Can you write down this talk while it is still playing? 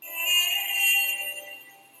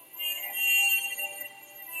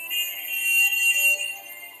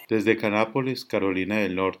Desde Canápolis, Carolina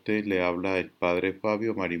del Norte, le habla el Padre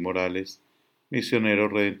Fabio Marí Morales, misionero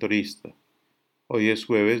redentorista. Hoy es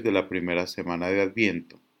jueves de la primera semana de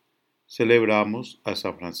Adviento. Celebramos a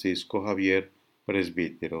San Francisco Javier,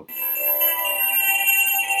 presbítero.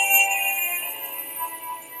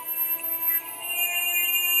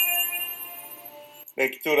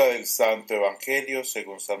 Lectura del Santo Evangelio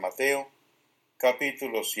según San Mateo,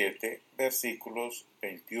 capítulo 7, versículos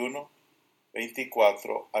 21,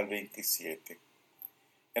 24 al 27.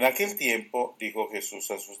 En aquel tiempo dijo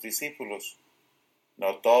Jesús a sus discípulos: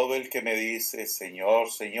 No todo el que me dice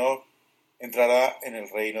Señor, Señor, entrará en el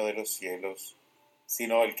reino de los cielos,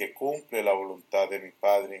 sino el que cumple la voluntad de mi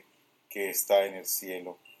Padre que está en el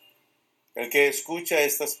cielo. El que escucha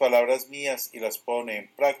estas palabras mías y las pone en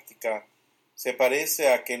práctica, se parece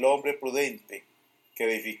a aquel hombre prudente que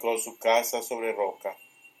edificó su casa sobre roca.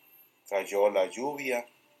 Cayó la lluvia,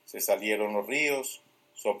 se salieron los ríos,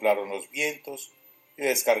 soplaron los vientos y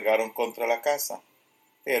descargaron contra la casa,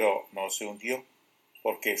 pero no se hundió,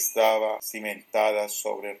 porque estaba cimentada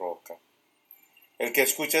sobre roca. El que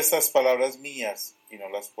escucha estas palabras mías y no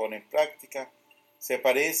las pone en práctica, se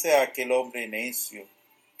parece a aquel hombre necio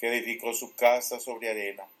que edificó su casa sobre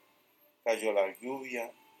arena. Cayó la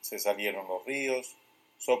lluvia, se salieron los ríos,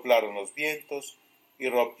 soplaron los vientos y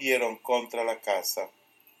rompieron contra la casa,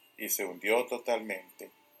 y se hundió totalmente.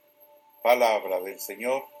 Palabra del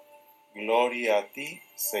Señor. Gloria a ti,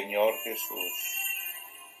 Señor Jesús.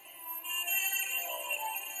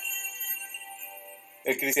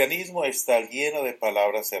 El cristianismo está lleno de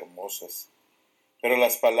palabras hermosas, pero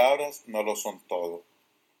las palabras no lo son todo.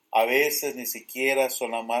 A veces ni siquiera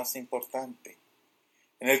son la más importante.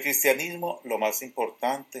 En el cristianismo lo más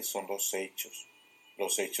importante son los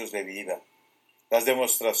hechos de vida, las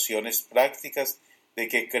demostraciones prácticas de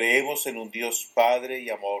que creemos en un Dios Padre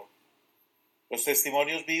y amor, los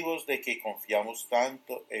testimonios vivos de que confiamos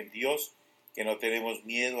tanto en Dios que no tenemos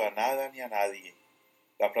miedo a nada ni a nadie,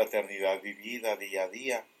 la fraternidad vivida día a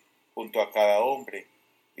día junto a cada hombre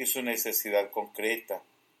y su necesidad concreta,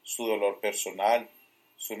 su dolor personal,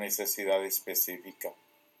 su necesidad específica.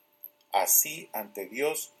 Así, ante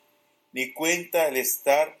Dios, ni cuenta el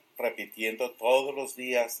estar repitiendo todos los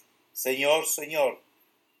días, Señor, Señor,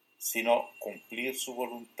 sino cumplir su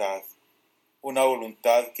voluntad, una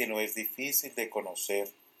voluntad que no es difícil de conocer,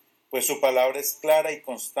 pues su palabra es clara y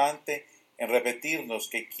constante en repetirnos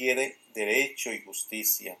que quiere derecho y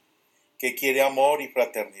justicia, que quiere amor y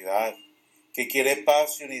fraternidad, que quiere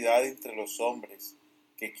paz y unidad entre los hombres,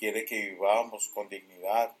 que quiere que vivamos con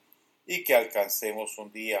dignidad y que alcancemos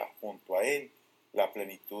un día junto a Él la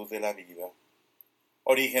plenitud de la vida.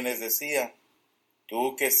 Orígenes decía: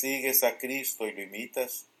 tú que sigues a Cristo y lo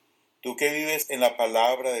imitas, tú que vives en la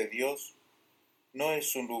palabra de Dios, no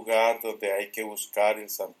es un lugar donde hay que buscar el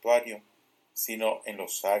santuario, sino en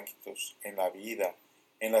los actos, en la vida,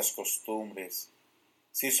 en las costumbres.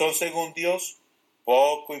 Si son según Dios,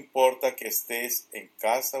 poco importa que estés en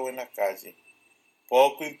casa o en la calle,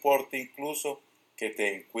 poco importa incluso que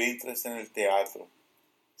te encuentres en el teatro.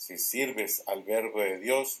 Si sirves al Verbo de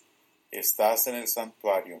Dios, estás en el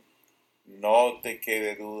santuario. No te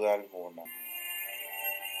quede duda alguna.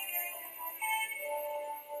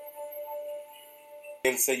 Que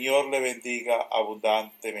el Señor le bendiga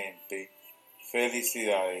abundantemente.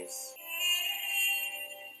 Felicidades.